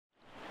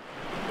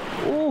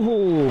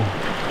Ooh.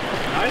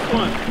 Nice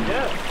one.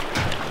 Yes.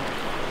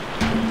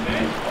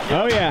 Okay.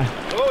 Oh yeah.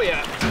 Oh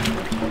yeah.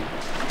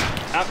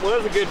 That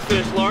was a good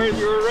fish, Lars.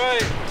 You were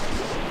right.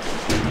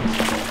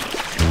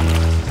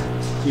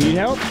 You need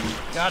help?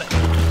 Got it.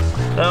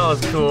 That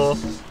was cool.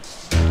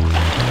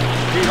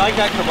 You like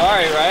that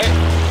kabari, right?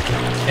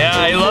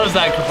 Yeah, he loves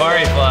that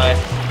kabari fly.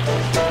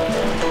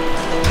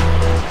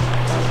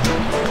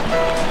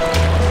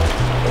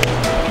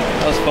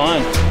 That was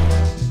fun.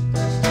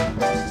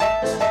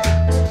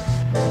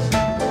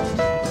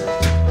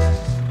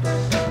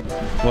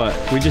 What?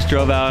 We just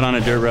drove out on a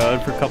dirt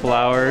road for a couple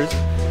hours.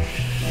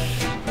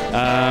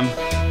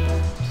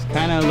 Just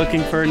kind of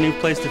looking for a new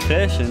place to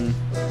fish and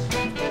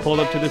pulled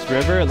up to this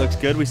river. It looks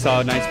good. We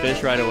saw a nice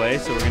fish right away,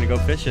 so we're gonna go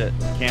fish it.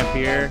 Camp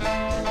here.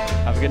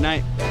 Have a good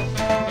night.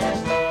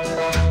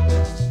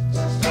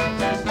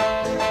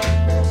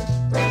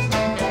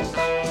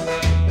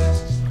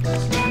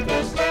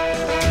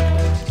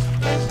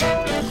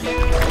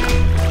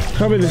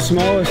 Probably the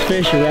smallest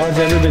fish a rod's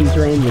ever been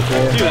thrown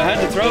before. Dude, I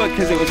had to throw it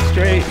because it was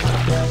straight.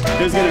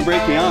 It was gonna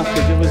break me off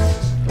because it was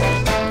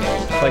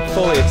like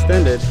fully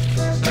extended.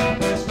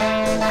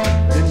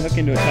 Didn't hook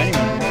into a tiny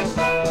one.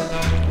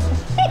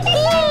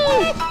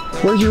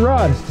 Where's your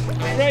rod?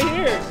 Right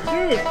here,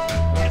 dude.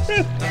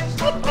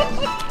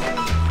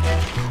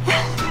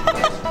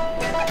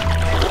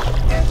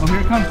 Oh, here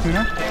it comes,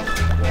 Tuna.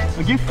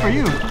 A gift for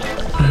you.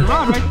 The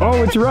rod right there.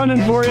 Oh, it's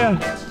running for you. Oh,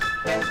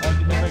 did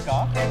he break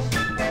off?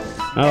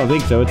 I don't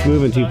think so. It's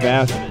moving too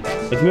fast.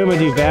 It's moving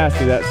too fast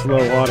through that slow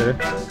water.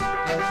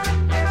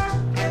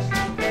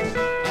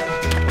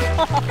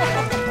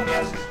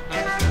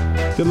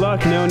 Good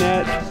luck, no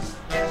net.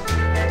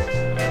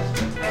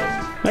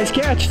 Nice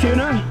catch,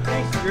 Tuna.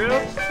 Thanks, Drew. All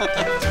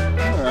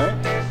right.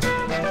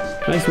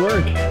 Nice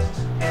work.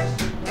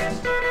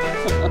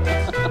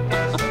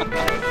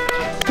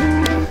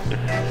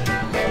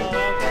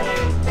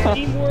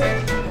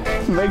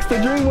 Teamwork. Makes the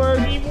dream work.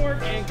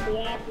 Teamwork and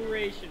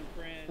cooperation,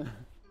 friend.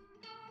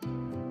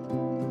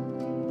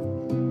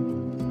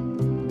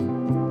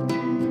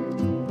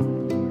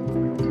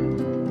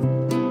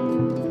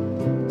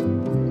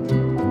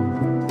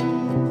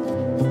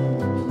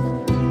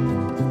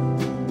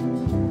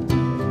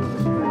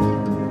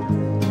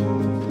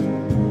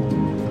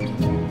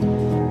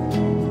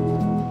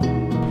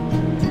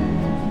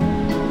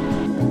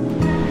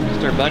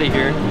 Just our buddy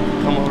here.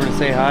 Come over to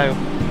say hi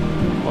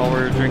while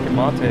we're drinking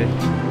mate.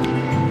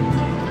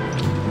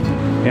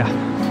 Yeah.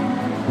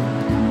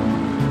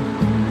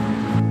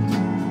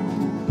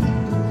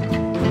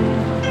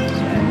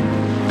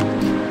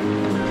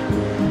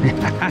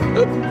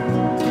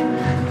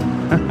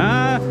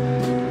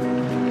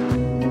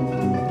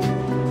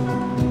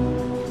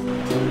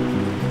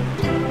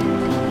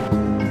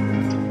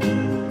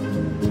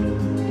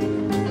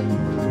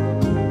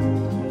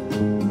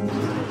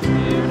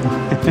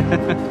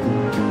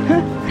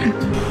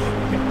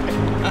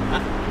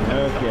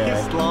 Okay.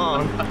 It's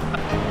long.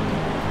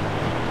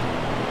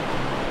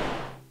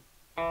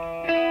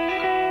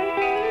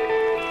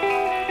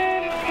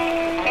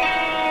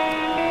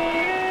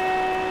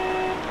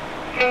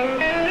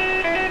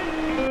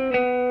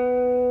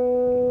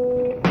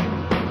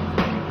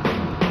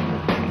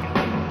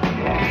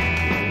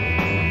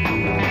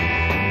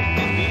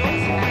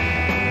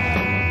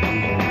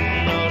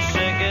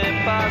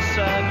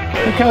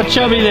 Look how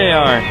chubby they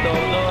are.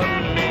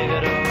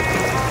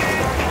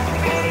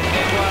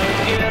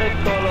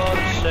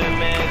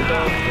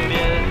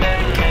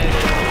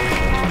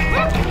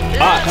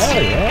 Oh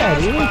yeah,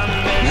 dude.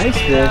 Nice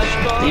fish.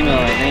 Female,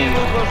 I think.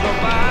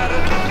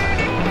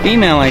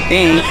 Female, I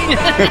think.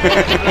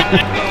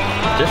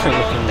 Different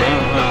looking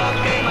down, huh?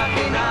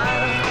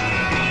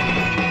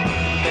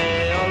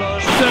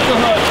 Set the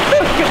hook.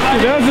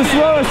 Dude, that was the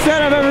slowest set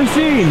I've ever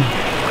seen.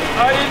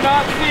 I did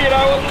not see it.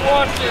 I wasn't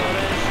watching.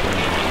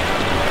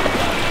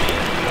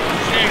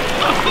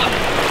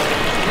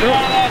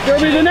 Throw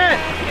me the net.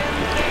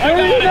 Throw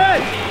me the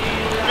net.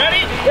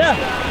 Ready? Yeah.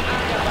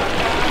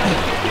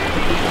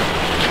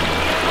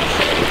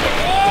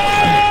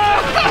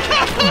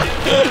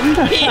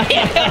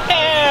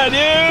 Yeah,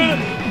 dude!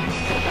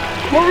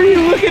 What were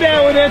you looking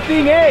at when that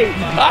thing ate?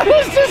 I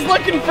was just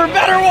looking for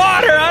better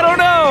water, I don't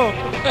know!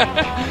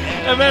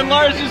 And then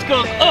Lars just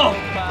goes, oh!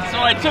 So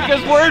I took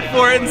his word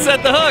for it and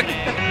set the hook.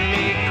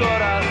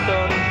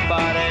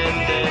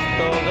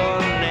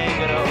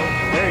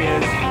 There he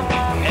is.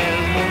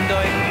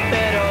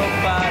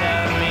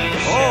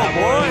 Oh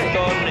boy!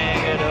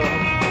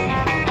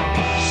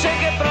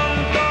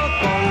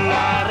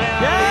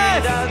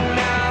 Yes!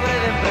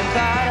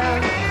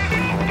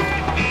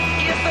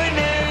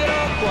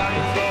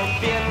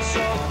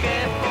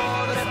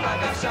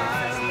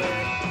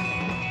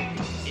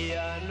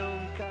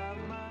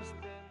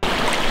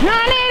 I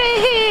need a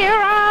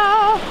hero.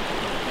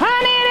 I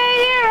need a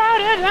hero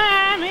to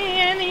find me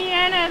in the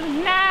end of the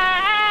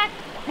night.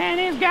 And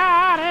he's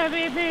gotta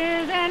be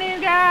fierce, and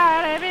he's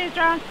gotta be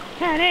strong,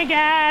 and he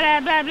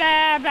gotta blah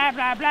blah blah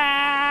blah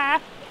blah.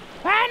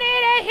 I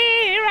need a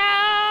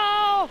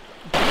hero.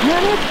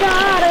 And it's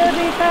gotta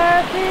be first.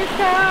 fast, it's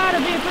gotta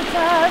be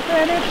precise,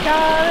 and it's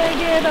gotta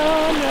get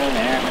under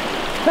there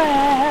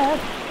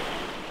fast.